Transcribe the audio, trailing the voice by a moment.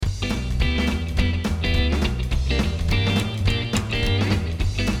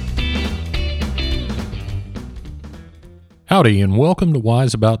Howdy, and welcome to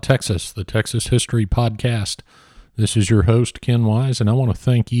Wise About Texas, the Texas History Podcast. This is your host, Ken Wise, and I want to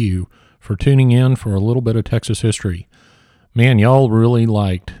thank you for tuning in for a little bit of Texas history. Man, y'all really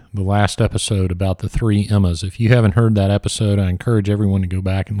liked the last episode about the three Emmas. If you haven't heard that episode, I encourage everyone to go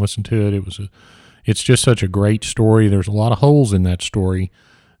back and listen to it. It's just such a great story. There's a lot of holes in that story,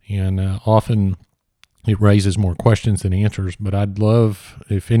 and often it raises more questions than answers, but I'd love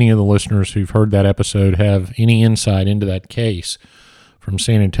if any of the listeners who've heard that episode have any insight into that case from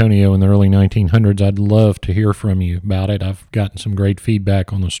San Antonio in the early 1900s. I'd love to hear from you about it. I've gotten some great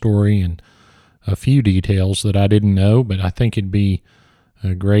feedback on the story and a few details that I didn't know, but I think it'd be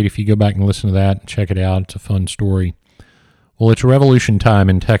great if you go back and listen to that and check it out. It's a fun story. Well, it's revolution time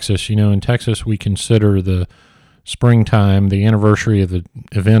in Texas. You know, in Texas, we consider the springtime, the anniversary of the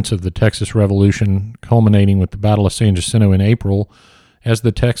events of the Texas Revolution, culminating with the Battle of San Jacinto in April, as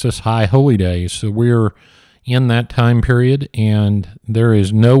the Texas High Holy Days. So we're in that time period, and there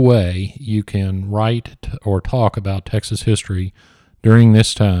is no way you can write or talk about Texas history during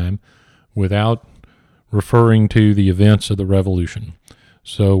this time without referring to the events of the Revolution.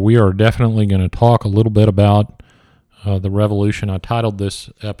 So we are definitely going to talk a little bit about the Revolution. I titled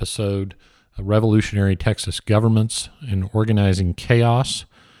this episode Revolutionary Texas Governments and Organizing Chaos.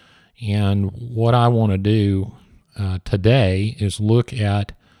 And what I want to do today is look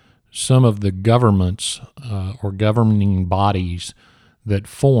at some of the governments or governing bodies that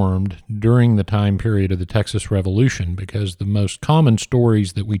formed during the time period of the Texas Revolution, because the most common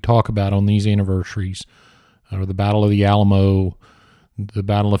stories that we talk about on these anniversaries are the Battle of the Alamo, the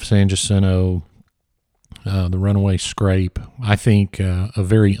Battle of San Jacinto, the Runaway Scrape. I think a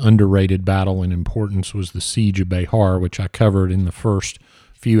very underrated battle in importance was the Siege of Behar, which I covered in the first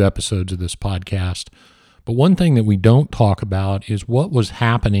few episodes of this podcast. But one thing that we don't talk about is what was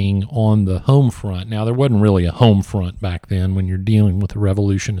happening on the home front. Now, there wasn't really a home front back then when you're dealing with the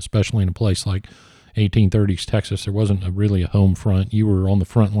Revolution, especially in a place like 1830s Texas. There wasn't really a home front. You were on the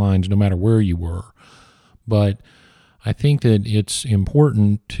front lines no matter where you were. But I think that it's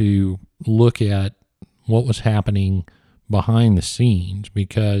important to look at what was happening behind the scenes,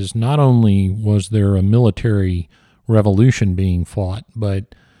 because not only was there a military revolution being fought,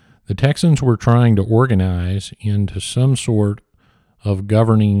 but the Texans were trying to organize into some sort of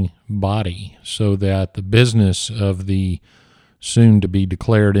governing body so that the business of the soon-to-be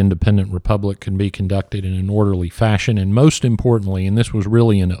declared independent republic can be conducted in an orderly fashion. And most importantly, and this was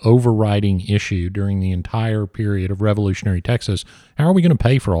really an overriding issue during the entire period of revolutionary Texas, how are we going to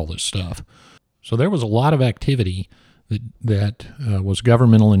pay for all this stuff? So there was a lot of activity that was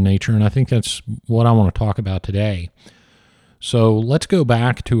governmental in nature, and I think that's what I want to talk about today. So let's go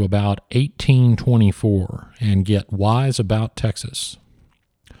back to about 1824 and get wise about Texas.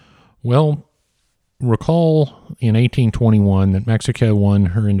 Well, recall in 1821 that Mexico won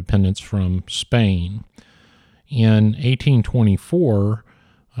her independence from Spain. In 1824,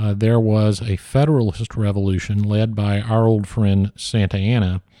 there was a Federalist revolution led by our old friend Santa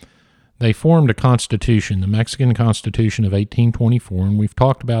Anna. They formed a constitution, the Mexican Constitution of 1824, and we've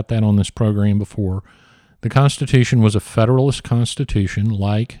talked about that on this program before. The Constitution was a Federalist Constitution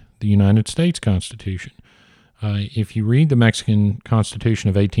like the United States Constitution. If you read the Mexican Constitution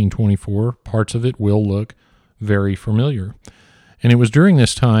of 1824, parts of it will look very familiar. And it was during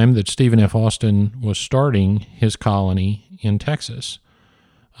this time that Stephen F. Austin was starting his colony in Texas.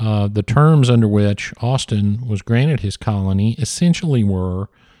 The terms under which Austin was granted his colony essentially were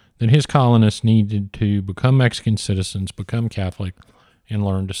that his colonists needed to become Mexican citizens, become Catholic, and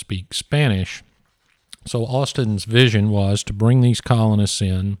learn to speak Spanish. So Austin's vision was to bring these colonists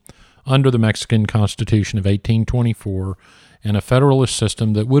in under the Mexican Constitution of 1824 and a Federalist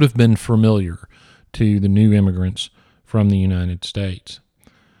system that would have been familiar to the new immigrants from the United States.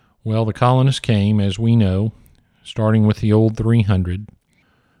 Well, the colonists came, as we know, starting with the old 300.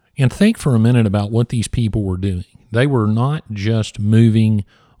 And think for a minute about what these people were doing. They were not just moving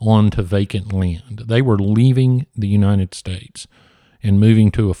onto vacant land. They were leaving the United States and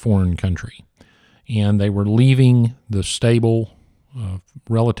moving to a foreign country. And they were leaving the stable,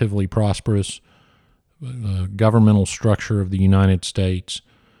 relatively prosperous governmental structure of the United States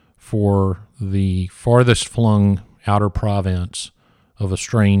for the farthest flung outer province of a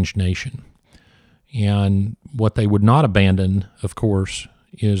strange nation. And what they would not abandon, of course,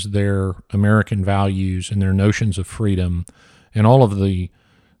 is their American values and their notions of freedom and all of the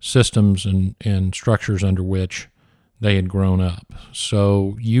systems and structures under which they had grown up.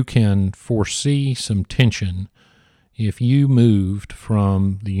 So you can foresee some tension if you moved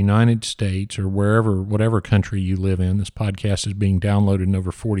from the United States or whatever country you live in. This podcast is being downloaded in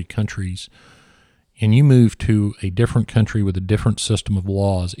over 40 countries. and you move to a different country with a different system of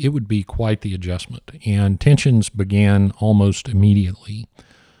laws, it would be quite the adjustment. And tensions began almost immediately.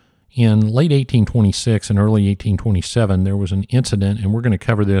 In late 1826 and early 1827, there was an incident, and we're going to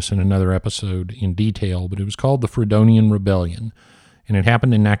cover this in another episode in detail, but it was called the Fredonian Rebellion. And it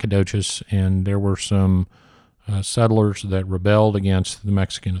happened in Nacogdoches, and there were some settlers that rebelled against the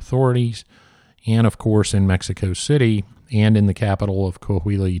Mexican authorities. And, of course, in Mexico City and in the capital of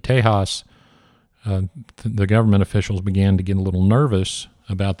Coahuila, Tejas, the government officials began to get a little nervous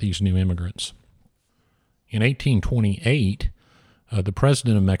about these new immigrants. In 1828, the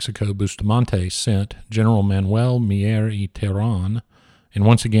president of Mexico, Bustamante, sent General Manuel Mier y Terán, and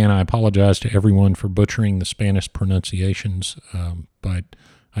once again, I apologize to everyone for butchering the Spanish pronunciations, but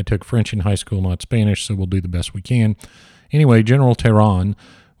I took French in high school, not Spanish, so we'll do the best we can. Anyway, General Terán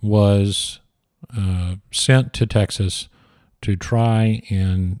was sent to Texas to try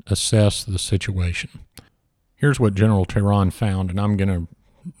and assess the situation. Here's what General Terán found, and I'm going to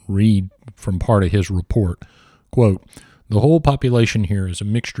read from part of his report. Quote, "The whole population here is a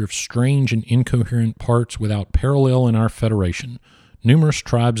mixture of strange and incoherent parts without parallel in our federation. Numerous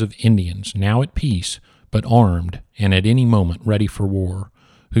tribes of Indians, now at peace, but armed, and at any moment ready for war,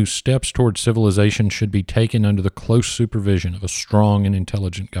 whose steps toward civilization should be taken under the close supervision of a strong and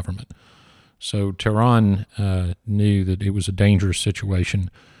intelligent government." So Terán knew that it was a dangerous situation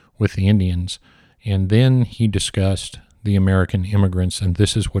with the Indians, and then he discussed the American immigrants, and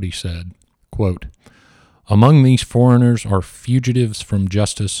this is what he said, quote, "Among these foreigners are fugitives from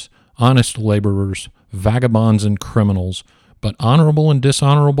justice, honest laborers, vagabonds and criminals, but honorable and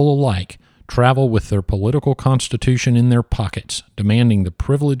dishonorable alike travel with their political constitution in their pockets, demanding the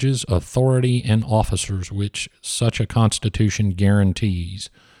privileges, authority, and officers which such a constitution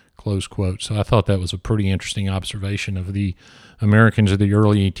guarantees." Close quote. So I thought that was a pretty interesting observation of the Americans of the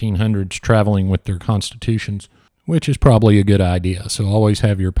early 1800s traveling with their constitutions, which is probably a good idea. So always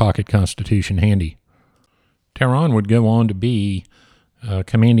have your pocket constitution handy. Terán would go on to be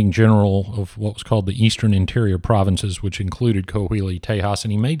commanding general of what was called the Eastern Interior Provinces, which included Coahuila y Tejas,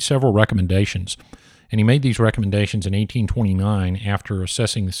 and he made several recommendations. And he made these recommendations in 1829 after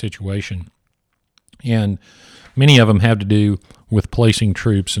assessing the situation. And many of them have to do with placing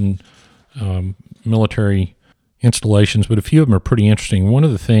troops and military installations, but a few of them are pretty interesting. One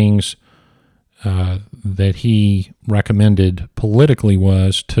of the things that he recommended politically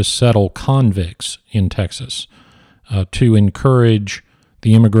was to settle convicts in Texas, to encourage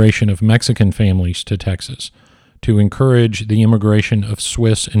the immigration of Mexican families to Texas, to encourage the immigration of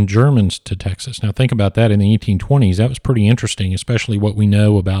Swiss and Germans to Texas. Now think about that in the 1820s. That was pretty interesting, especially what we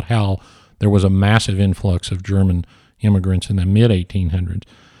know about how there was a massive influx of German immigrants in the mid-1800s.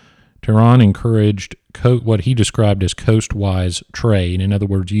 Terán encouraged what he described as coast-wise trade, in other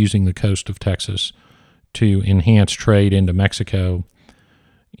words, using the coast of Texas to enhance trade into Mexico.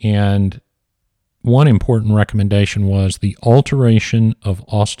 And one important recommendation was the alteration of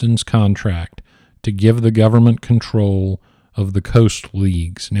Austin's contract to give the government control of the coast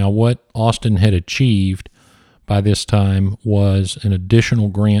leagues. Now, what Austin had achieved by this time was an additional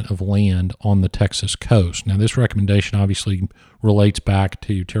grant of land on the Texas coast. Now, this recommendation obviously relates back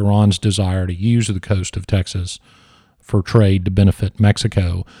to Terán's desire to use the coast of Texas for trade to benefit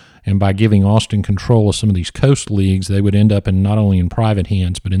Mexico. And by giving Austin control of some of these coast leagues, they would end up in not only in private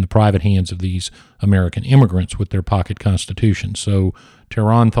hands, but in the private hands of these American immigrants with their pocket constitutions. So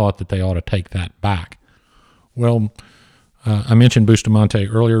Terán thought that they ought to take that back. Well, I mentioned Bustamante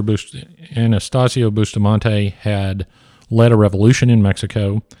earlier. Anastasio Bustamante had led a revolution in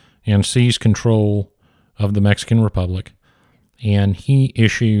Mexico and seized control of the Mexican Republic, and he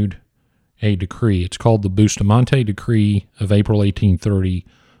issued a decree. It's called the Bustamante Decree of April 1830,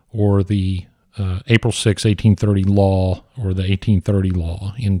 or the April 6, 1830 law, or the 1830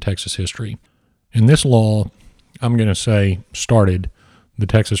 law in Texas history. And this law, I'm going to say, started the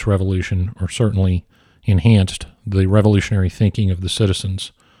Texas Revolution, or certainly enhanced the revolutionary thinking of the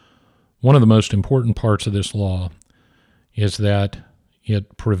citizens. One of the most important parts of this law is that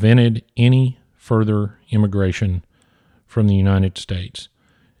it prevented any further immigration from the United States.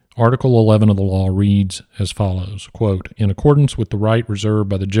 Article 11 of the law reads as follows, quote, "In accordance with the right reserved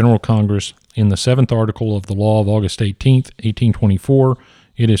by the General Congress in the 7th article of the law of August 18th, 1824,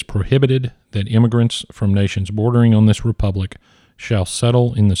 it is prohibited that immigrants from nations bordering on this republic shall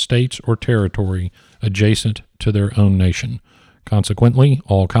settle in the states or territory adjacent to their own nation. Consequently,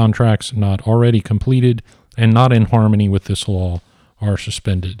 all contracts not already completed and not in harmony with this law are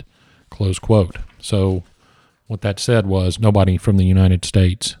suspended." Close quote. So what that said was nobody from the United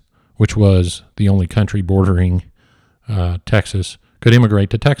States, which was the only country bordering Texas, could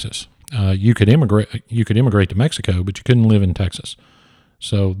immigrate to Texas. You could immigrate to Mexico, but you couldn't live in Texas.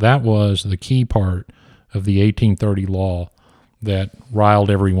 So that was the key part of the 1830 law that riled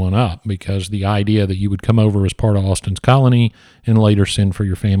everyone up, because the idea that you would come over as part of Austin's colony and later send for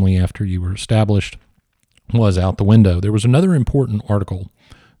your family after you were established was out the window. There was another important article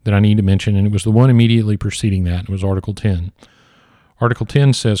that I need to mention, and it was the one immediately preceding that. It was Article 10. Article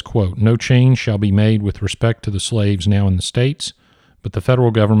 10 says, quote, "No change shall be made with respect to the slaves now in the states, but the federal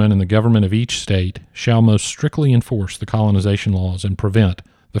government and the government of each state shall most strictly enforce the colonization laws and prevent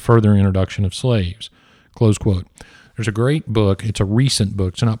the further introduction of slaves." Close quote. There's a great book. It's a recent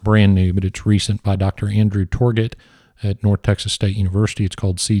book. It's not brand new, but it's recent, by Dr. Andrew Torgett at North Texas State University. It's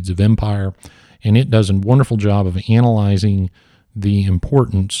called Seeds of Empire, and it does a wonderful job of analyzing the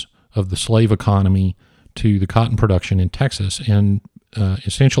importance of the slave economy to the cotton production in Texas. And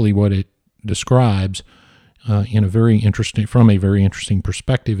essentially what it describes from a very interesting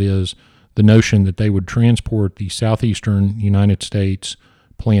perspective is the notion that they would transport the southeastern United States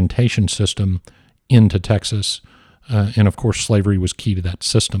plantation system into Texas. And of course, slavery was key to that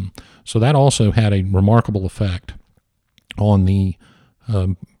system. So that also had a remarkable effect on the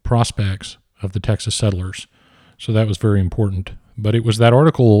prospects of the Texas settlers. So that was very important. But it was that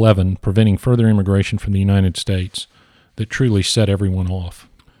Article 11, preventing further immigration from the United States, that truly set everyone off.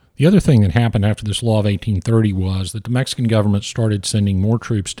 The other thing that happened after this law of 1830 was that the Mexican government started sending more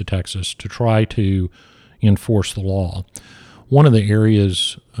troops to Texas to try to enforce the law. One of the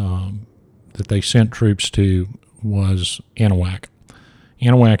areas that they sent troops to was Anahuac.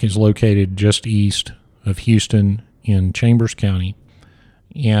 Anahuac is located just east of Houston in Chambers County,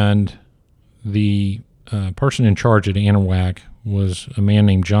 and the person in charge at Anahuac was a man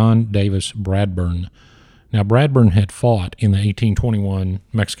named John Davis Bradburn. Now, Bradburn had fought in the 1821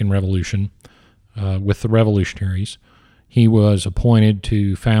 Mexican Revolution with the revolutionaries. He was appointed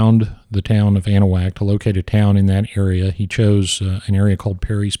to found the town of Anahuac, to locate a town in that area. He chose an area called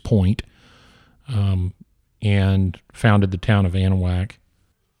Perry's Point and founded the town of Anahuac.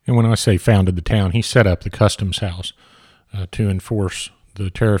 And when I say founded the town, he set up the customs house to enforce the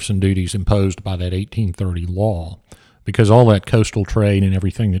tariffs and duties imposed by that 1830 law, because all that coastal trade and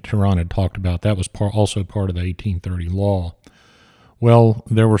everything that Tehran had talked about, that was also part of the 1830 law. Well,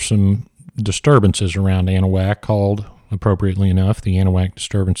 there were some disturbances around Anahuac, called, appropriately enough, the Anahuac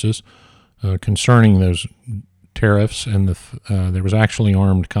disturbances, concerning those tariffs, and there was actually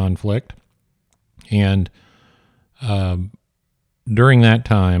armed conflict. And during that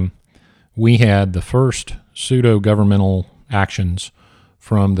time, we had the first pseudo-governmental actions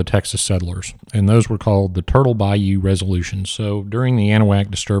from the Texas settlers, and those were called the Turtle Bayou Resolutions. So during the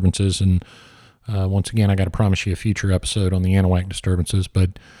Anahuac disturbances, and once again, I got to promise you a future episode on the Anahuac disturbances,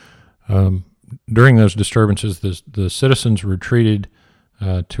 but during those disturbances, the citizens retreated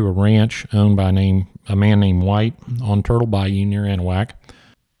to a ranch owned by a man named White on Turtle Bayou near Anahuac,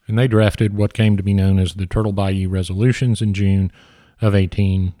 and they drafted what came to be known as the Turtle Bayou Resolutions in June of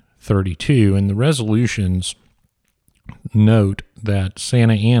 1832. And the resolutions note that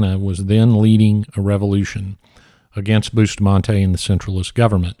Santa Anna was then leading a revolution against Bustamante and the centralist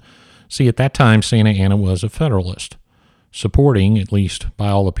government. See, at that time, Santa Anna was a Federalist, supporting, at least by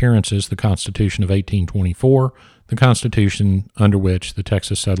all appearances, the Constitution of 1824, the Constitution under which the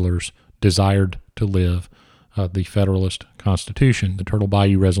Texas settlers desired to live, the Federalist Constitution. The Turtle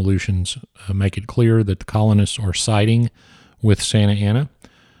Bayou Resolutions make it clear that the colonists are siding with Santa Anna,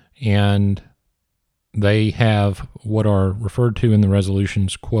 and they have what are referred to in the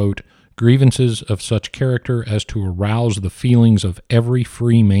resolutions, quote, grievances of such character as to arouse the feelings of every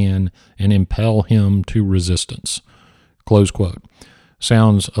free man and impel him to resistance, close quote.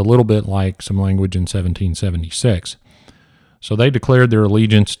 Sounds a little bit like some language in 1776. So they declared their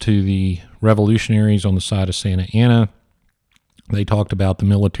allegiance to the revolutionaries on the side of Santa Anna. They talked about the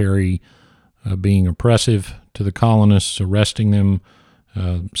military being oppressive to the colonists, arresting them,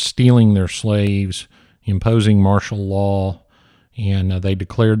 stealing their slaves, imposing martial law, and they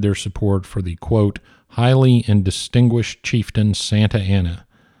declared their support for the, quote, highly and distinguished chieftain Santa Anna,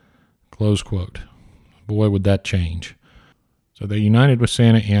 close quote. Boy, would that change. So they united with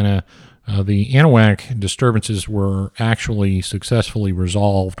Santa Anna. The Anahuac disturbances were actually successfully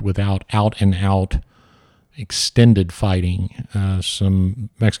resolved without out-and-out extended fighting. Some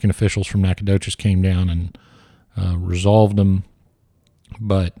Mexican officials from Nacogdoches came down and resolved them,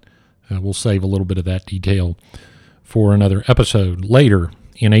 but we'll save a little bit of that detail for another episode. Later,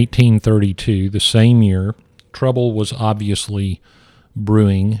 in 1832, the same year, trouble was obviously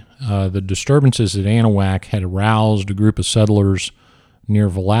brewing. The disturbances at Anahuac had aroused a group of settlers near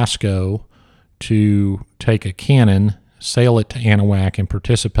Velasco to take a cannon sail it to Anahuac and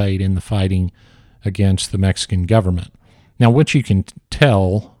participate in the fighting against the Mexican government. Now, what you can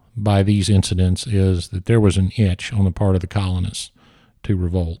tell by these incidents is that there was an itch on the part of the colonists to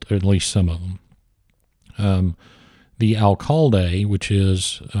revolt, at least some of them. The alcalde, which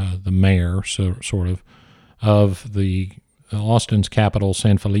is the mayor, of the Austin's capital,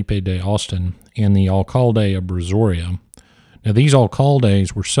 San Felipe de Austin, and the alcalde of Brazoria. Now, these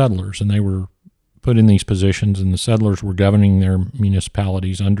alcaldes were settlers, and they were put in these positions, and the settlers were governing their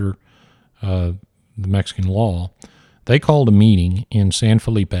municipalities under the Mexican law. They called a meeting in San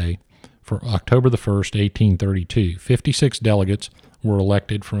Felipe for October the 1st, 1832. 56 delegates were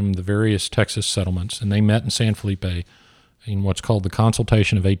elected from the various Texas settlements, and they met in San Felipe in what's called the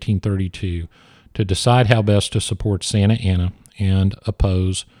Consultation of 1832 to decide how best to support Santa Anna and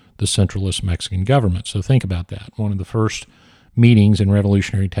oppose the centralist Mexican government. So think about that. One of the first meetings in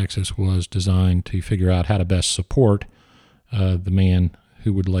revolutionary Texas was designed to figure out how to best support the man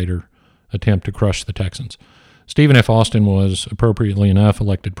who would later attempt to crush the Texans. Stephen F. Austin was, appropriately enough,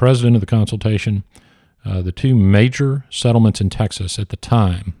 elected president of the consultation. The two major settlements in Texas at the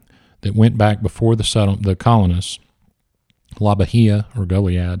time that went back before the colonists, La Bahia, or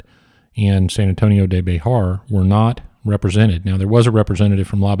Goliad, and San Antonio de Bejar, were not represented. Now, there was a representative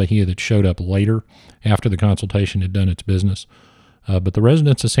from La Bahia that showed up later after the consultation had done its business, but the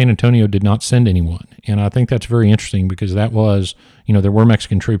residents of San Antonio did not send anyone. And I think that's very interesting because that was, there were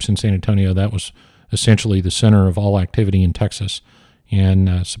Mexican troops in San Antonio. That was essentially the center of all activity in Texas. And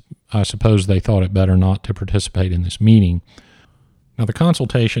I suppose they thought it better not to participate in this meeting. Now, the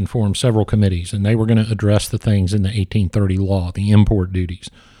consultation formed several committees, and they were going to address the things in the 1830 law, the import duties,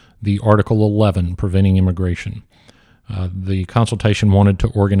 the Article 11 preventing immigration. The consultation wanted to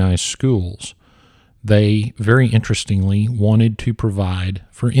organize schools. They, very interestingly, wanted to provide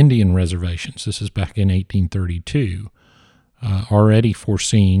for Indian reservations. This is back in 1832, already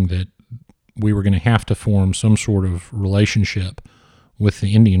foreseeing that we were going to have to form some sort of relationship with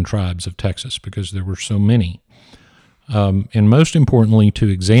the Indian tribes of Texas because there were so many. And most importantly, to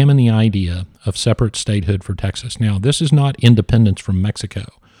examine the idea of separate statehood for Texas. Now, this is not independence from Mexico.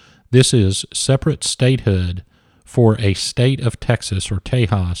 This is separate statehood for a state of Texas or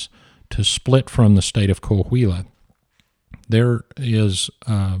Tejas to split from the state of Coahuila. There is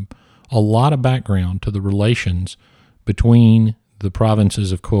a lot of background to the relations between the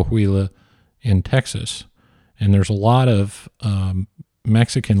provinces of Coahuila and Texas, and there's a lot of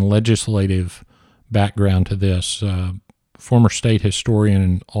Mexican legislative background to this. Former state historian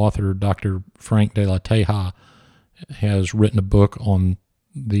and author Dr. Frank de la Teja has written a book on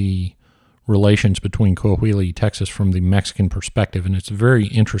the relations between Coahuila and Texas from the Mexican perspective, and it's a very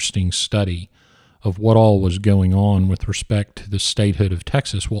interesting study of what all was going on with respect to the statehood of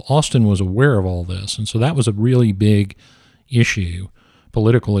Texas. Well, Austin was aware of all this, and so that was a really big issue,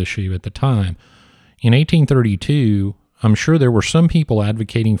 political issue at the time. In 1832, I'm sure there were some people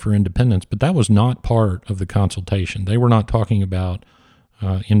advocating for independence, but that was not part of the consultation. They were not talking about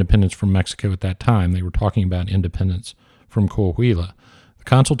independence from Mexico at that time. They were talking about independence from Coahuila. The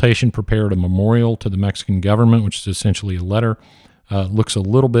consultation prepared a memorial to the Mexican government, which is essentially a letter. Looks a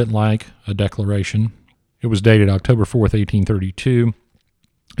little bit like a declaration. It was dated October 4th, 1832,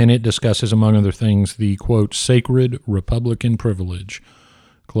 and it discusses, among other things, the, quote, sacred republican privilege,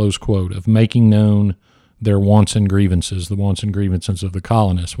 close quote, of making known their wants and grievances, the wants and grievances of the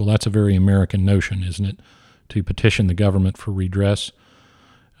colonists. Well, that's a very American notion, isn't it, to petition the government for redress.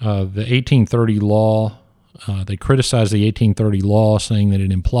 The 1830 law, they criticized the 1830 law, saying that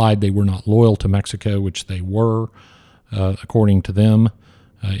it implied they were not loyal to Mexico, which they were, according to them.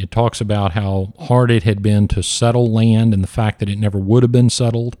 It talks about how hard it had been to settle land and the fact that it never would have been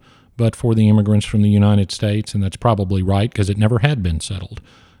settled but for the immigrants from the United States, and that's probably right because it never had been settled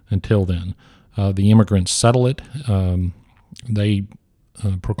until then. The immigrants settle it. They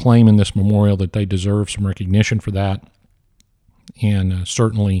proclaim in this memorial that they deserve some recognition for that, and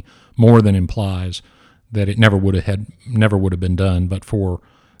certainly more than implies that it never would have been done but for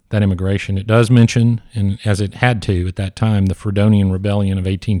that immigration. It does mention, and as it had to at that time, the Fredonian Rebellion of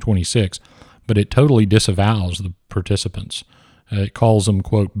 1826, but it totally disavows the participants. It calls them,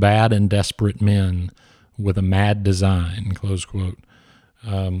 quote, bad and desperate men with a mad design, close quote.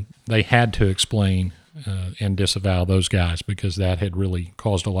 They had to explain and disavow those guys because that had really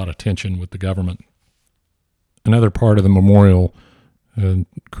caused a lot of tension with the government. Another part of the memorial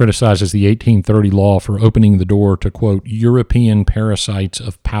criticizes the 1830 law for opening the door to, quote, European parasites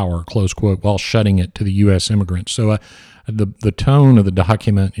of power, close quote, while shutting it to the U.S. immigrants. So the tone of the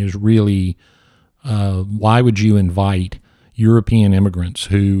document is really, why would you invite European immigrants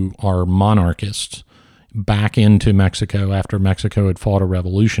who are monarchists back into Mexico after Mexico had fought a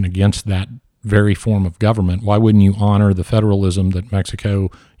revolution against that very form of government. Why wouldn't you honor the federalism that Mexico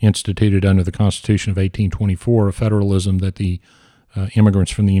instituted under the Constitution of 1824, a federalism that the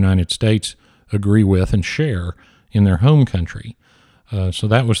immigrants from the United States agree with and share in their home country? So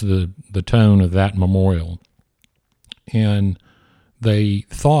that was the tone of that memorial. And they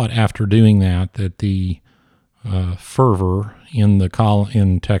thought after doing that the fervor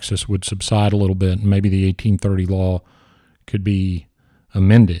in Texas would subside a little bit, and maybe the 1830 law could be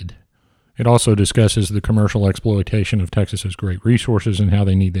amended. It also discusses the commercial exploitation of Texas's great resources and how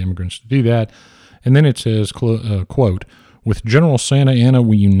they need the immigrants to do that. And then it says, quote, "With General Santa Anna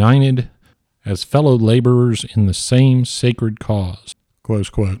we united as fellow laborers in the same sacred cause,"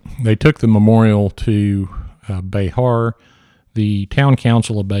 close quote. They took the memorial to Béjar. The town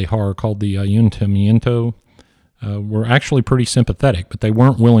council of Béjar, called the Ayuntamiento, were actually pretty sympathetic, but they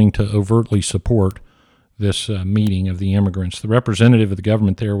weren't willing to overtly support this meeting of the immigrants. The representative of the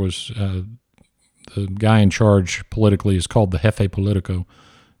government there was the guy in charge politically is called the Jefe Politico.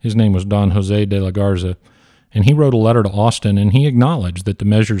 His name was Don Jose de la Garza, and he wrote a letter to Austin, and he acknowledged that the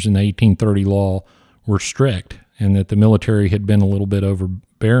measures in the 1830 law were strict and that the military had been a little bit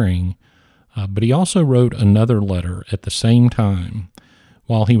overbearing. But he also wrote another letter at the same time.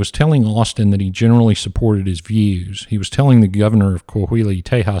 While he was telling Austin that he generally supported his views, he was telling the governor of Coahuila y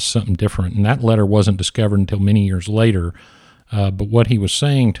Tejas something different, and that letter wasn't discovered until many years later. But what he was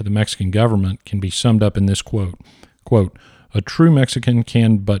saying to the Mexican government can be summed up in this quote, quote, "A true Mexican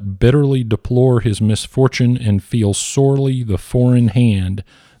can but bitterly deplore his misfortune and feel sorely the foreign hand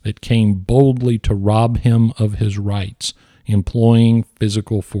that came boldly to rob him of his rights, employing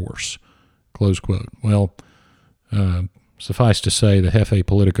physical force," close quote. Well, suffice to say, the Jefe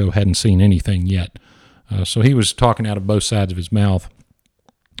Politico hadn't seen anything yet. So he was talking out of both sides of his mouth.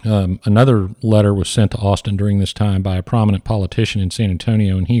 Another letter was sent to Austin during this time by a prominent politician in San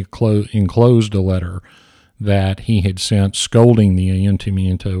Antonio, and he enclosed a letter that he had sent scolding the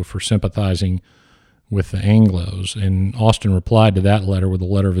Ayuntamiento for sympathizing with the Anglos. And Austin replied to that letter with a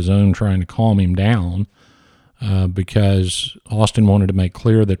letter of his own trying to calm him down, because Austin wanted to make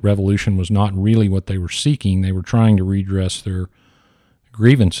clear that revolution was not really what they were seeking. They were trying to redress their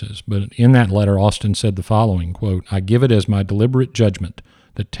grievances. But in that letter, Austin said the following, quote, "I give it as my deliberate judgment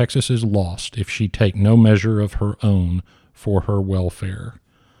that Texas is lost if she take no measure of her own for her welfare,"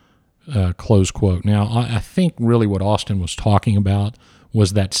 close quote. Now, I think really what Austin was talking about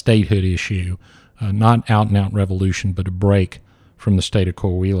was that statehood issue, not out-and-out revolution, but a break from the state of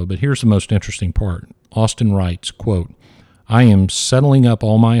Coahuila. But here's the most interesting part. Austin writes, quote, "I am settling up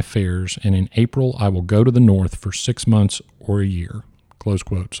all my affairs, and in April I will go to the north for 6 months or a year," close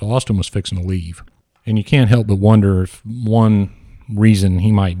quote. So Austin was fixing to leave. And you can't help but wonder if one reason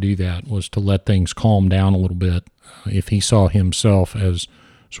he might do that was to let things calm down a little bit, if he saw himself as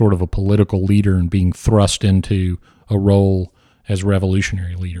sort of a political leader and being thrust into a role as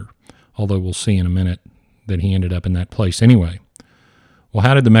revolutionary leader. Although we'll see in a minute that he ended up in that place anyway. Well,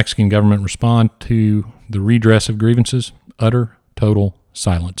 how did the Mexican government respond to the redress of grievances? Utter, total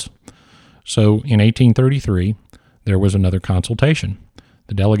silence. So in 1833, there was another consultation.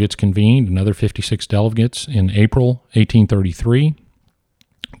 The delegates convened, another 56 delegates, in April 1833.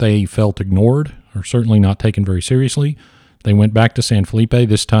 They felt ignored, or certainly not taken very seriously. They went back to San Felipe.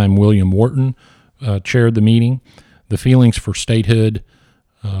 This time, William Wharton chaired the meeting. The feelings for statehood,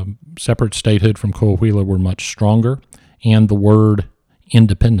 separate statehood from Coahuila, were much stronger, and the word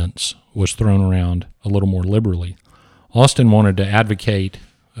independence was thrown around a little more liberally. Austin wanted to advocate,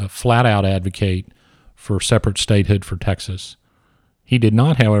 flat out advocate, for separate statehood for Texas. He did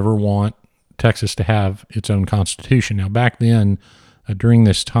not, however, want Texas to have its own constitution. Now, back then, during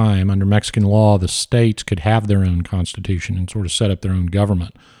this time, under Mexican law, the states could have their own constitution and sort of set up their own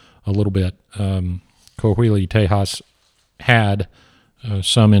government a little bit. Coahuila y Tejas had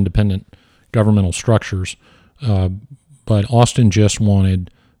some independent governmental structures, but Austin just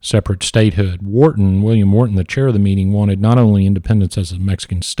wanted separate statehood. William Wharton, the chair of the meeting, wanted not only independence as a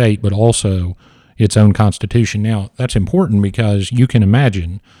Mexican state, but also its own constitution. Now, that's important because you can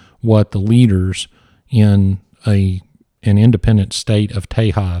imagine what the leaders in an independent state of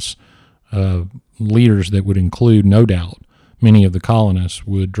Tejas, leaders that would include, no doubt, many of the colonists,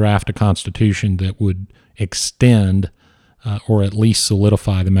 would draft a constitution that would extend or at least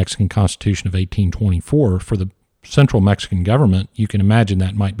solidify the Mexican Constitution of 1824. For the central Mexican government, you can imagine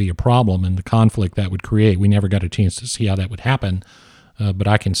that might be a problem and the conflict that would create. We never got a chance to see how that would happen, but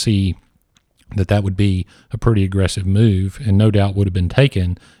I can see that would be a pretty aggressive move, and no doubt would have been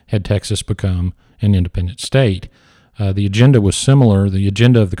taken had Texas become an independent state. The agenda was similar. The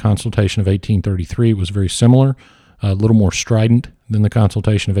agenda of the consultation of 1833 was very similar, a little more strident than the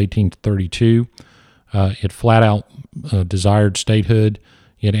consultation of 1832. It flat out desired statehood.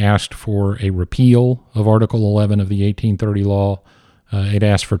 It asked for a repeal of Article 11 of the 1830 law. It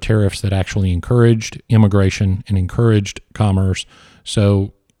asked for tariffs that actually encouraged immigration and encouraged commerce.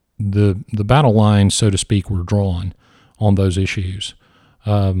 So the battle lines, so to speak, were drawn on those issues.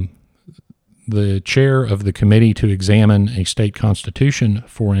 The chair of the committee to examine a state constitution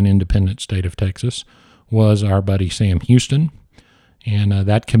for an independent state of Texas was our buddy Sam Houston. And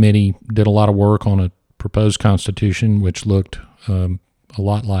that committee did a lot of work on a proposed constitution, which looked a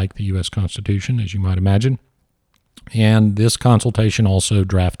lot like the U.S. Constitution, as you might imagine. And this consultation also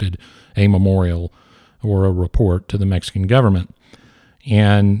drafted a memorial or a report to the Mexican government.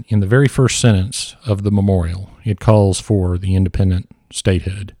 And in the very first sentence of the memorial, it calls for the independent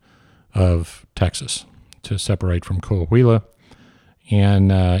statehood of Texas to separate from Coahuila.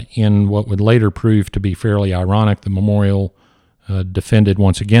 And in what would later prove to be fairly ironic, the memorial defended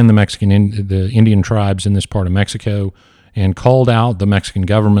once again the Indian tribes in this part of Mexico and called out the Mexican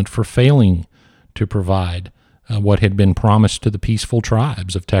government for failing to provide what had been promised to the peaceful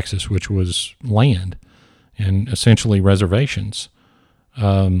tribes of Texas, which was land and essentially reservations,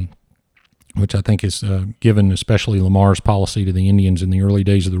 which I think is, given especially Lamar's policy to the Indians in the early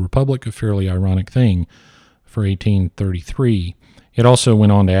days of the Republic, a fairly ironic thing for 1833. It also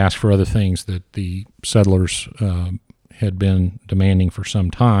went on to ask for other things that the settlers had been demanding for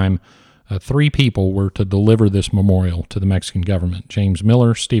some time. 3 people were to deliver this memorial to the Mexican government: James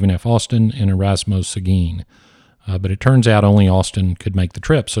Miller, Stephen F. Austin, and Erasmo Seguin. But it turns out only Austin could make the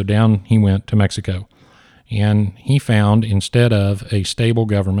trip, so down he went to Mexico. And he found, instead of a stable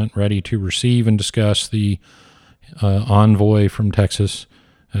government ready to receive and discuss the envoy from Texas,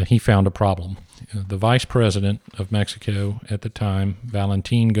 he found a problem. The vice president of Mexico at the time,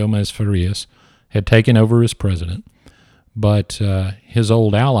 Valentin Gomez Farias, had taken over as president, but his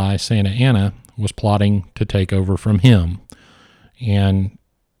old ally, Santa Anna, was plotting to take over from him. And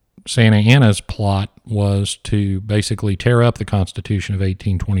Santa Anna's plot was to basically tear up the Constitution of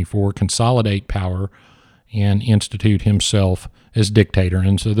 1824, consolidate power, and institute himself as dictator.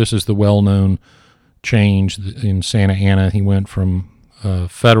 And so this is the well-known change in Santa Anna. He went from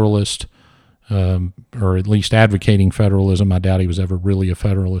federalist, or at least advocating federalism — I doubt he was ever really a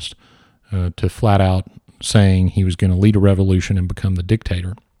federalist — to flat out saying he was going to lead a revolution and become the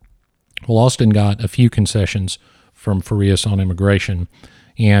dictator. Well, Austin got a few concessions from Farias on immigration,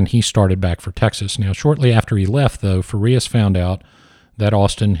 and he started back for Texas. Now, shortly after he left, though, Farias found out that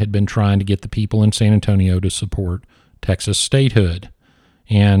Austin had been trying to get the people in San Antonio to support Texas statehood,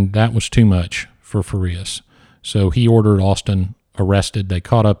 and that was too much for Farias. So he ordered Austin arrested. They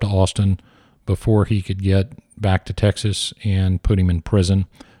caught up to Austin before he could get back to Texas and put him in prison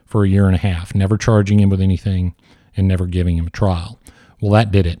for 1.5 years, never charging him with anything and never giving him a trial. Well,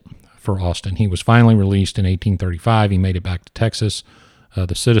 that did it for Austin. He was finally released in 1835. He made it back to Texas.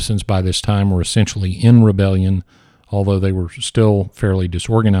 The citizens by this time were essentially in rebellion, although they were still fairly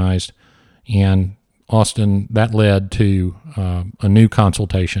disorganized. And Austin, that led to a new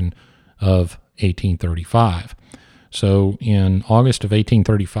consultation of 1835. So in August of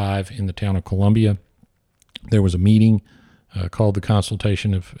 1835, in the town of Columbia, there was a meeting called the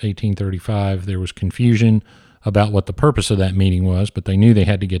Consultation of 1835. There was confusion about what the purpose of that meeting was, but they knew they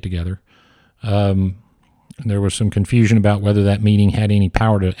had to get together. There was some confusion about whether that meeting had any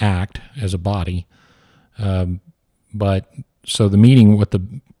power to act as a body. But so the meeting, what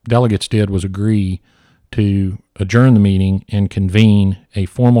the delegates did was agree to adjourn the meeting and convene a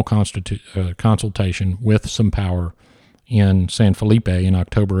formal consultation with some power in San Felipe in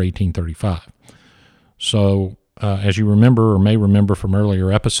October 1835. So as you remember or may remember from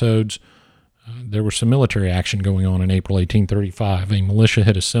earlier episodes, there was some military action going on in April 1835. A militia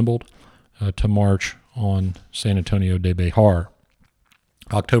had assembled to march on San Antonio de Bejar.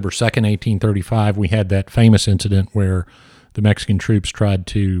 October 2nd, 1835, we had that famous incident where the Mexican troops tried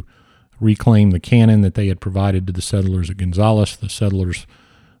to reclaim the cannon that they had provided to the settlers at Gonzales. The settlers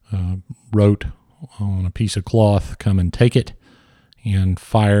wrote on a piece of cloth, "Come and take it," and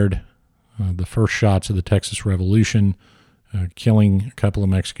fired the first shots of the Texas Revolution, killing a couple of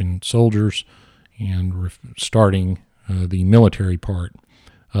Mexican soldiers and starting the military part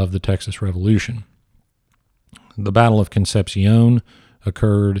of the Texas Revolution. The Battle of Concepcion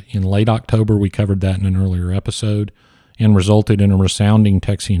occurred in late October. We covered that in an earlier episode, and resulted in a resounding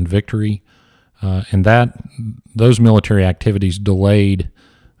Texian victory. And those military activities delayed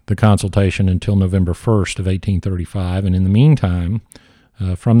the consultation until November 1st of 1835. And in the meantime,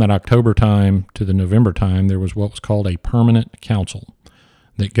 From that October time to the November time, there was what was called a permanent council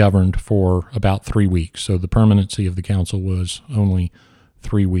that governed for about 3 weeks. So the permanency of the council was only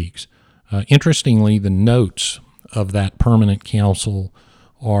 3 weeks. Interestingly, the notes of that permanent council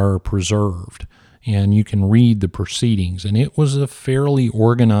are preserved, and you can read the proceedings. And it was a fairly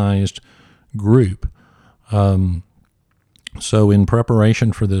organized group. So in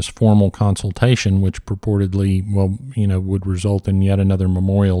preparation for this formal consultation, which purportedly, would result in yet another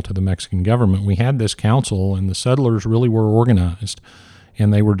memorial to the Mexican government, we had this council, and the settlers really were organized,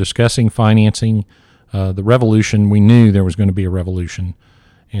 and they were discussing financing the revolution. We knew there was going to be a revolution,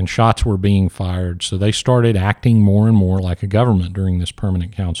 and shots were being fired. So they started acting more and more like a government during this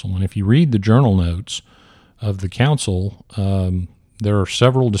permanent council. And if you read the journal notes of the council, there are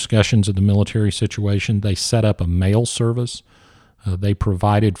several discussions of the military situation. They set up a mail service. They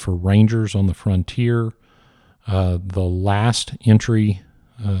provided for rangers on the frontier. The last entry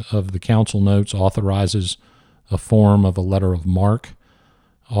of the council notes authorizes a form of a letter of marque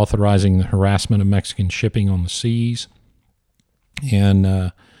authorizing the harassment of Mexican shipping on the seas.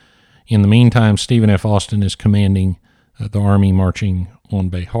 And in the meantime, Stephen F. Austin is commanding the army marching on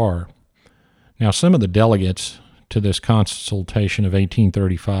Behar. Now, some of the delegates to this consultation of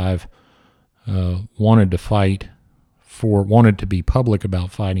 1835 wanted to be public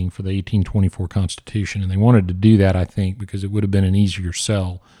about fighting for the 1824 Constitution, and they wanted to do that, I think, because it would have been an easier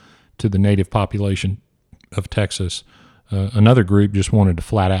sell to the native population of Texas. Another group just wanted to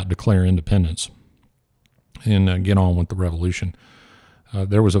flat out declare independence and get on with the revolution.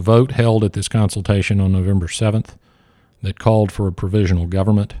 There was a vote held at this consultation on November 7th that called for a provisional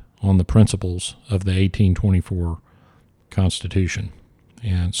government on the principles of the 1824 Constitution.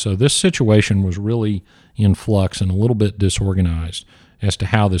 And so this situation was really in flux and a little bit disorganized as to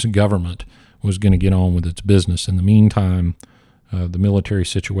how this government was going to get on with its business. In the meantime, the military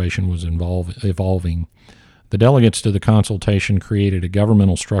situation was evolving. The delegates to the consultation created a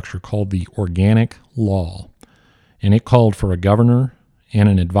governmental structure called the Organic Law, and it called for a governor and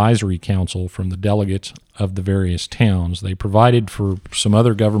an advisory council from the delegates of the various towns. They provided for some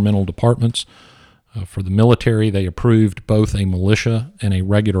other governmental departments. For the military, they approved both a militia and a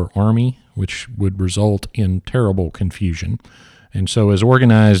regular army, which would result in terrible confusion. And so as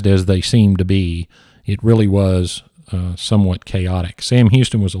organized as they seemed to be, it really was somewhat chaotic. Sam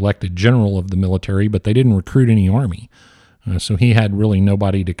Houston was elected general of the military, but they didn't recruit any army. So he had really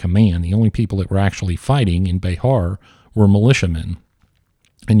nobody to command. The only people that were actually fighting in Behar were militiamen.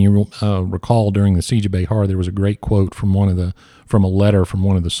 And you recall during the siege of Behar, there was a great quote from a letter from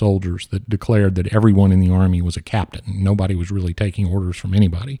one of the soldiers that declared that everyone in the army was a captain. Nobody was really taking orders from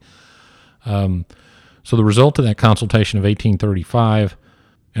anybody. So the result of that consultation of 1835,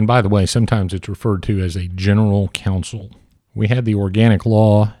 and by the way, sometimes it's referred to as a general council. We had the Organic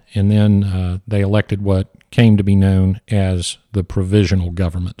Law, and then they elected what came to be known as the Provisional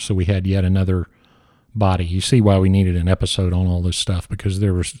Government. So we had yet another body. You see why we needed an episode on all this stuff, because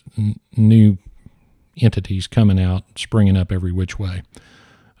there was new entities coming out, springing up every which way.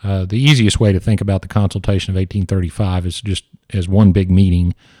 The easiest way to think about the consultation of 1835 is just as one big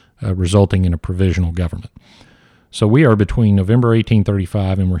meeting resulting in a provisional government. So we are between November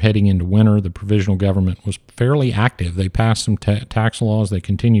 1835 and we're heading into winter. The provisional government was fairly active. They passed some tax laws. They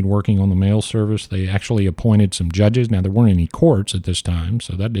continued working on the mail service. They actually appointed some judges. Now, there weren't any courts at this time,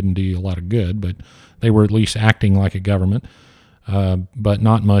 so that didn't do you a lot of good, but they were at least acting like a government. But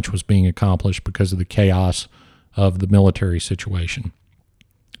not much was being accomplished because of the chaos of the military situation.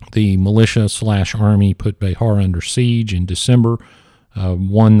 The militia/army put Behar under siege in December,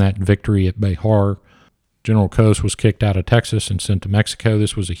 won that victory at Behar. General Cos was kicked out of Texas and sent to Mexico.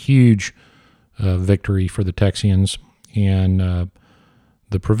 This was a huge victory for the Texians, and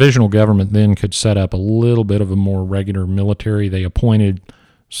the provisional government then could set up a little bit of a more regular military. They appointed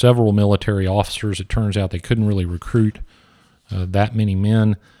several military officers. It turns out they couldn't really recruit that many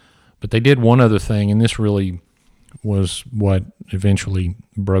men, but they did one other thing, and this really was what eventually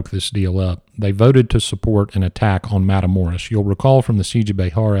broke this deal up. They voted to support an attack on Matamoros. You'll recall from the Siege of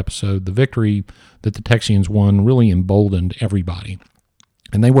Behar episode, the victory that the Texians won really emboldened everybody.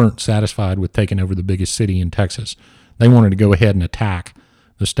 And they weren't satisfied with taking over the biggest city in Texas. They wanted to go ahead and attack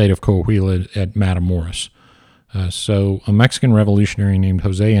the state of Coahuila at Matamoros. So a Mexican revolutionary named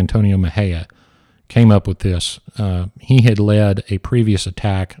Jose Antonio Mejia came up with this. He had led a previous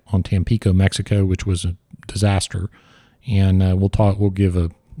attack on Tampico, Mexico, which was a disaster, and we'll give a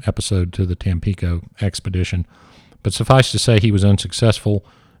episode to the Tampico expedition. But suffice to say, he was unsuccessful.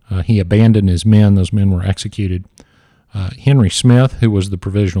 He abandoned his men. Those men were executed. Henry Smith, who was the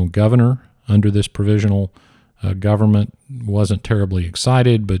provisional governor under this provisional Government wasn't terribly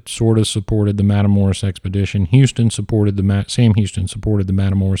excited, but sort of supported the Matamoros expedition. Sam Houston supported the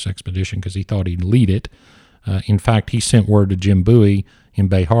Matamoros expedition because he thought he'd lead it. In fact, he sent word to Jim Bowie in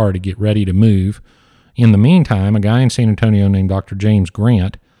Behar to get ready to move. In the meantime, a guy in San Antonio named Dr. James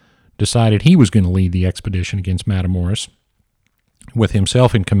Grant decided he was going to lead the expedition against Matamoros, with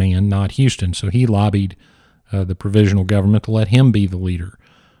himself in command, not Houston. So he lobbied the provisional government to let him be the leader.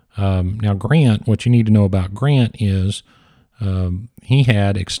 Now, Grant, what you need to know about Grant is he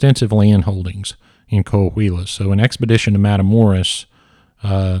had extensive land holdings in Coahuila. So an expedition to Matamoros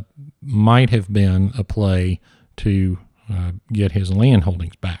might have been a play to get his land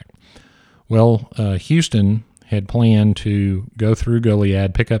holdings back. Well, Houston had planned to go through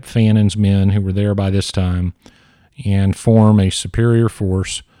Goliad, pick up Fannon's men who were there by this time, and form a superior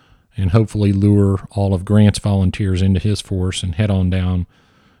force and hopefully lure all of Grant's volunteers into his force and head on down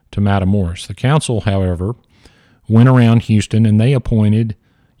to Matamoros. The council, however, went around Houston and they appointed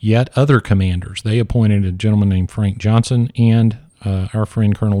yet other commanders. They appointed a gentleman named Frank Johnson and our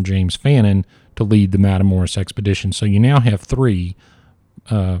friend Colonel James Fannin to lead the Matamoros expedition. So you now have four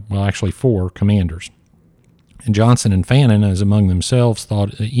commanders. And Johnson and Fannin, as among themselves,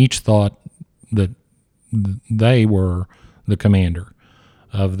 each thought that they were the commander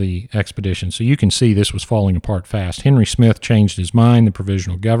of the expedition. So you can see this was falling apart fast. Henry Smith changed his mind, the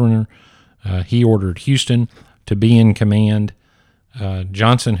provisional governor. He ordered Houston to be in command.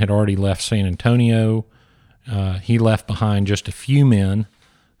 Johnson had already left San Antonio. He left behind just a few men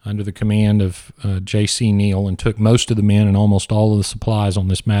under the command of J.C. Neal and took most of the men and almost all of the supplies on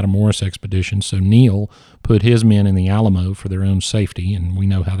this Matamoros expedition. So Neal put his men in the Alamo for their own safety, and we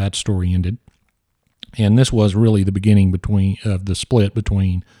know how that story ended. And this was really the beginning of the split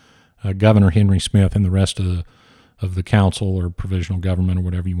between Governor Henry Smith and the rest of the council or provisional government or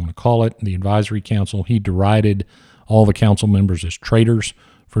whatever you want to call it, the advisory council. He derided all the council members as traitors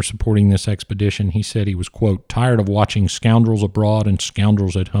for supporting this expedition. He said he was, quote, tired of watching scoundrels abroad and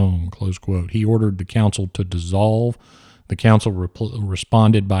scoundrels at home, close quote. He ordered the council to dissolve. The council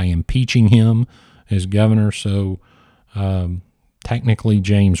responded by impeaching him as governor. So technically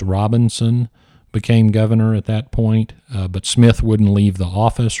James Robinson became governor at that point, but Smith wouldn't leave the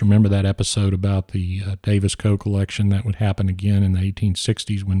office. Remember that episode about the Davis Koch election? That would happen again in the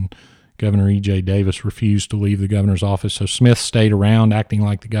 1860s when Governor E.J. Davis refused to leave the governor's office. So Smith stayed around acting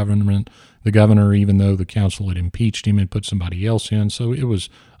like the governor, even though the council had impeached him and put somebody else in. So it was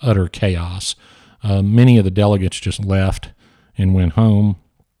utter chaos. Many of the delegates just left and went home.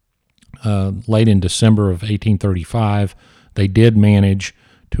 Late in December of 1835, they did manage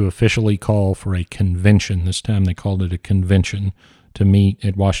to officially call for a convention. This time they called it a convention to meet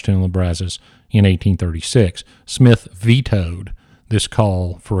at Washington on the Brazos in 1836. Smith vetoed this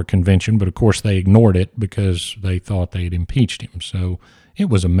call for a convention, but of course they ignored it because they thought they had impeached him. So it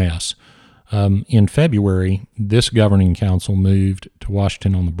was a mess. In February, this governing council moved to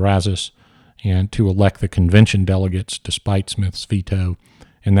Washington on the Brazos and to elect the convention delegates despite Smith's veto,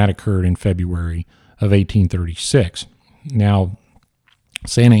 and that occurred in February of 1836. Now,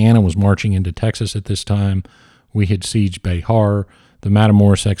 Santa Anna was marching into Texas at this time. We had sieged Behar. The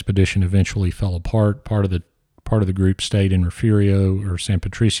Matamoros expedition eventually fell apart. Part of the group stayed in Refugio or San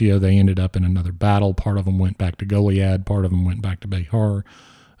Patricio. They ended up in another battle. Part of them went back to Goliad. Part of them went back to Behar.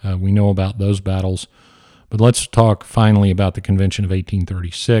 We know about those battles. But let's talk finally about the convention of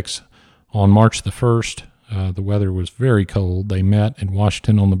 1836. On March the 1st, the weather was very cold. They met in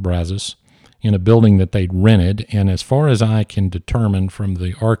Washington on the Brazos in a building that they'd rented, and as far as I can determine from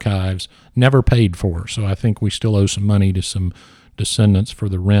the archives, never paid for. So I think we still owe some money to some descendants for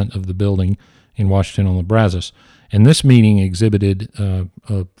the rent of the building in Washington on the Brazos. And this meeting exhibited,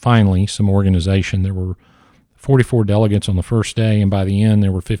 finally, some organization. There were 44 delegates on the first day, and by the end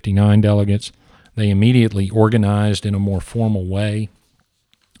there were 59 delegates. They immediately organized in a more formal way.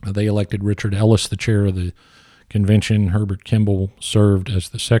 They elected Richard Ellis, the chair of the convention. Herbert Kimball served as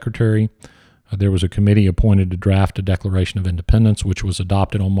the secretary. There was a committee appointed to draft a Declaration of Independence, which was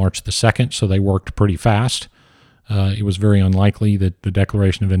adopted on March the 2nd, so they worked pretty fast. It was very unlikely that the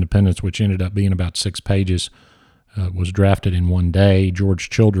Declaration of Independence, which ended up being about 6 pages, was drafted in one day. George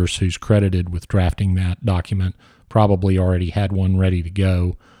Childress, who's credited with drafting that document, probably already had one ready to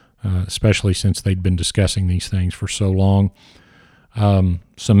go, especially since they'd been discussing these things for so long.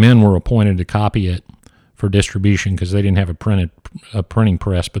 Some men were appointed to copy it for distribution because they didn't have a printing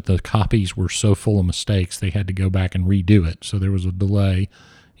press, but the copies were so full of mistakes they had to go back and redo it. So there was a delay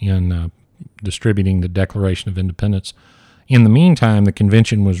in distributing the Declaration of Independence. In the meantime, the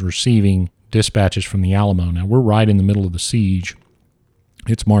convention was receiving dispatches from the Alamo. Now, we're right in the middle of the siege.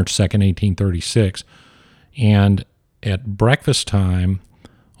 It's March 2nd, 1836, And at breakfast time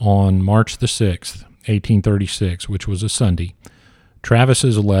on March the 6th, 1836, which was a Sunday,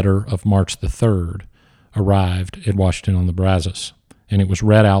 Travis's letter of March the 3rd arrived at Washington on the Brazos, and it was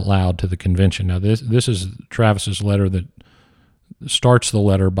read out loud to the convention. Now, this is Travis's letter that starts the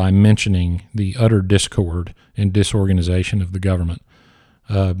letter by mentioning the utter discord and disorganization of the government.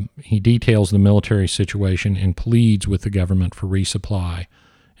 He details the military situation and pleads with the government for resupply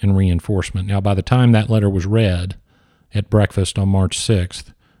and reinforcement. Now, by the time that letter was read at breakfast on March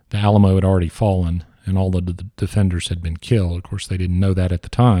 6th, the Alamo had already fallen and all the defenders had been killed. Of course, they didn't know that at the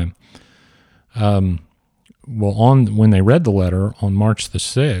time. When they read the letter on March the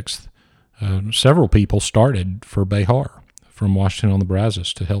 6th, several people started for Behar from Washington on the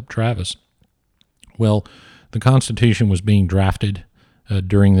Brazos to help Travis. Well, the Constitution was being drafted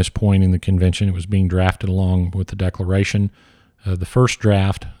during this point in the convention. It was being drafted along with the Declaration. The first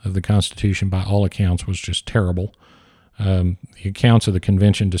draft of the Constitution, by all accounts, was just terrible. The accounts of the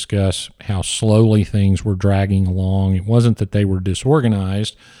convention discuss how slowly things were dragging along. It wasn't that they were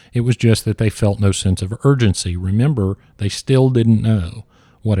disorganized. It was just that they felt no sense of urgency. Remember, they still didn't know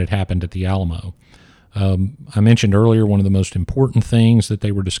what had happened at the Alamo. I mentioned earlier one of the most important things that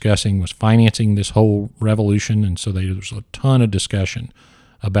they were discussing was financing this whole revolution, and so there was a ton of discussion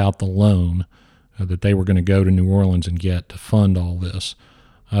about the loan that they were going to go to New Orleans and get to fund all this.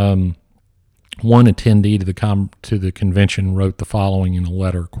 One attendee to the convention wrote the following in a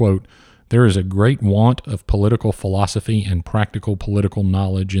letter, quote, "There is a great want of political philosophy and practical political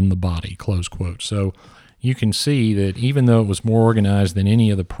knowledge in the body," close quote. So you can see that even though it was more organized than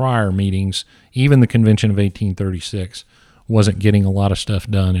any of the prior meetings, even the convention of 1836 wasn't getting a lot of stuff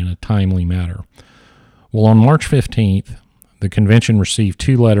done in a timely manner. Well, on March 15th, the convention received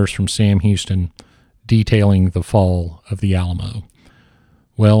 2 letters from Sam Houston detailing the fall of the Alamo.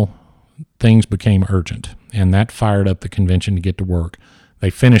 Well, things became urgent, and that fired up the convention to get to work. They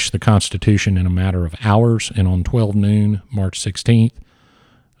finished the Constitution in a matter of hours, and on 12 noon, March 16th,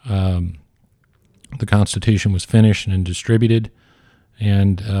 the Constitution was finished and distributed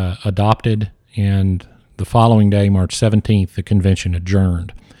and adopted, and the following day, March 17th, the convention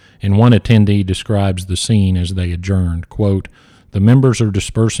adjourned. And one attendee describes the scene as they adjourned, quote, "The members are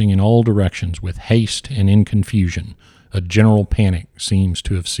dispersing in all directions with haste and in confusion. A general panic seems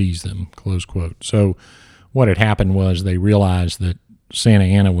to have seized them," close quote. So what had happened was they realized that Santa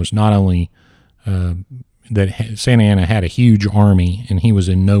Anna was not only that Santa Anna had a huge army, and he was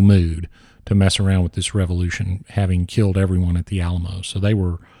in no mood to mess around with this revolution, having killed everyone at the Alamo. So they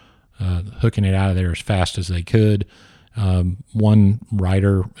were hooking it out of there as fast as they could. One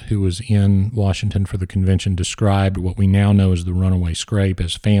writer who was in Washington for the convention described what we now know as the runaway scrape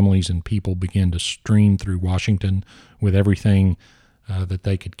as families and people began to stream through Washington with everything that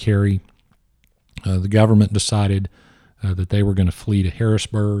they could carry. The government decided that they were going to flee to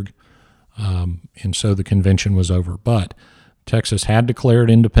Harrisburg, and so the convention was over. But Texas had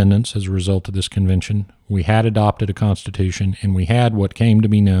declared independence as a result of this convention. We had adopted a constitution, and we had what came to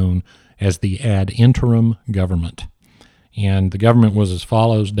be known as the ad interim government. And the government was as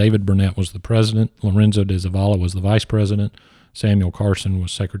follows. David Burnett was the president. Lorenzo de Zavala was the vice president. Samuel Carson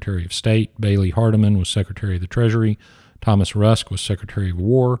was Secretary of State. Bailey Hardiman was Secretary of the Treasury. Thomas Rusk was Secretary of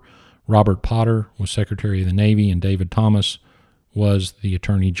War. Robert Potter was Secretary of the Navy. And David Thomas was the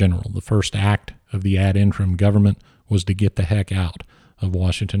Attorney General. The first act of the ad interim government was to get the heck out of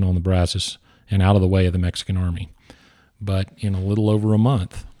Washington on the Brazos and out of the way of the Mexican army. But in a little over a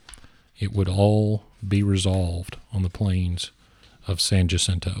month, it would all be resolved on the plains of San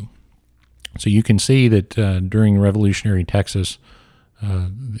Jacinto. So you can see that during revolutionary Texas,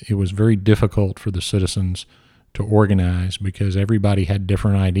 it was very difficult for the citizens to organize because everybody had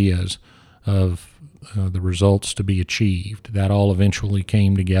different ideas of the results to be achieved. That all eventually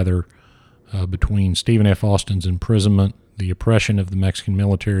came together between Stephen F. Austin's imprisonment, the oppression of the Mexican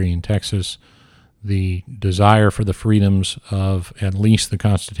military in Texas, the desire for the freedoms of at least the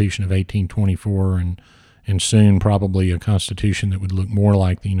Constitution of 1824 and soon probably a constitution that would look more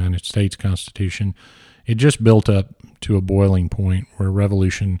like the United States Constitution. It just built up to a boiling point where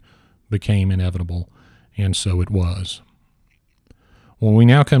revolution became inevitable, and so it was. Well, we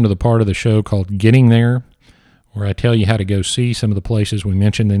now come to the part of the show called Getting There, where I tell you how to go see some of the places we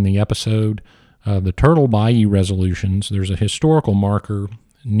mentioned in the episode. The Turtle Bayou resolutions, there's a historical marker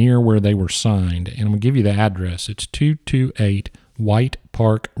near where they were signed, and I'm going to give you the address. It's 228 White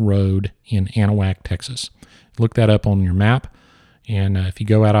Park Road in Anahuac, Texas. Look that up on your map, and if you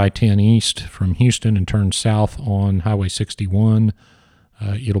go out I-10 east from Houston and turn south on Highway 61,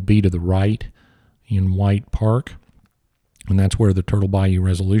 it'll be to the right in White Park, and that's where the Turtle Bayou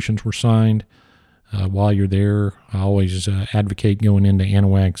resolutions were signed. While you're there, I always advocate going into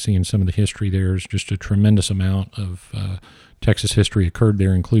Anahuac, seeing some of the history there. There's just a tremendous amount of Texas history occurred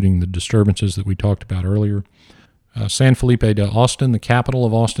there, including the disturbances that we talked about earlier. San Felipe de Austin, the capital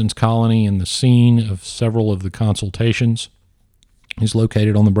of Austin's colony and the scene of several of the consultations, is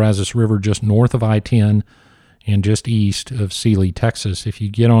located on the Brazos River just north of I-10 and just east of Sealy, Texas. If you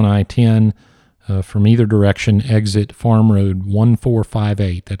get on I-10 from either direction, exit Farm Road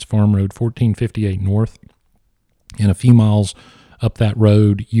 1458. That's Farm Road 1458 north. And a few miles up that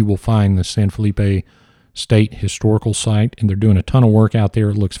road, you will find the San Felipe State Historical Site, and they're doing a ton of work out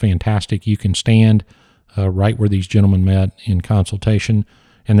there. It looks fantastic. You can stand right where these gentlemen met in consultation.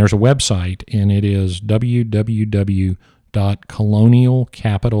 And there's a website, and it is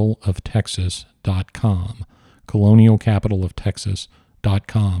www.colonialcapitaloftexas.com.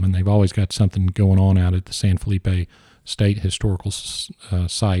 colonialcapitaloftexas.com. And they've always got something going on out at the San Felipe State Historical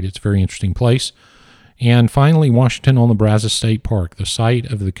Site. It's a very interesting place. And finally, Washington on the Brazos State Park, the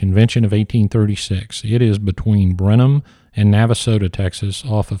site of the Convention of 1836. It is between Brenham and Navasota, Texas,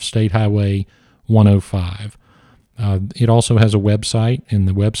 off of State Highway 105. It also has a website, and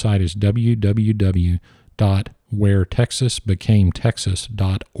the website is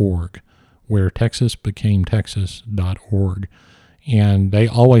www.wheretexasbecame-texas.org. wheretexasbecame-texas.org. And they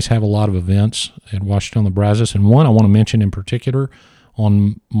always have a lot of events at Washington on the Brazos. And one I want to mention in particular,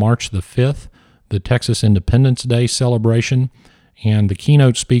 on March the 5th, the Texas Independence Day celebration. And the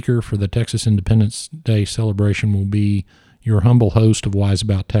keynote speaker for the Texas Independence Day celebration will be your humble host of Wise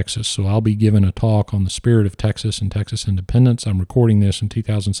About Texas. So I'll be giving a talk on the spirit of Texas and Texas independence. I'm recording this in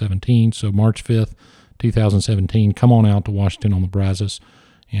 2017, so March 5th, 2017. Come on out to Washington on the Brazos,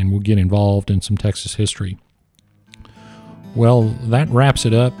 and we'll get involved in some Texas history. Well, that wraps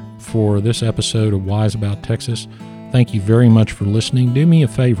it up for this episode of Wise About Texas. Thank you very much for listening. Do me a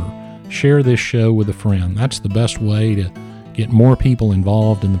favor, share this show with a friend. That's the best way to get more people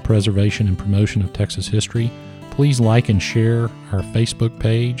involved in the preservation and promotion of Texas history. Please like and share our Facebook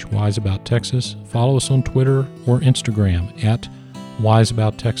page, Wise About Texas. Follow us on Twitter or Instagram at Wise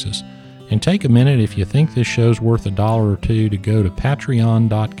About Texas. And take a minute, if you think this show's worth $1 or $2, to go to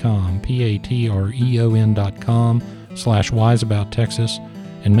patreon.com, patreon.com/wiseabouttexas,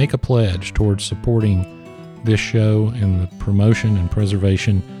 and make a pledge towards supporting this show and the promotion and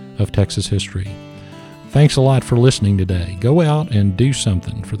preservation of Texas history. Thanks a lot for listening today. Go out and do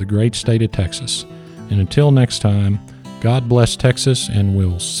something for the great state of Texas. And until next time, God bless Texas, and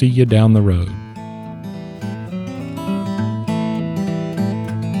we'll see you down the road.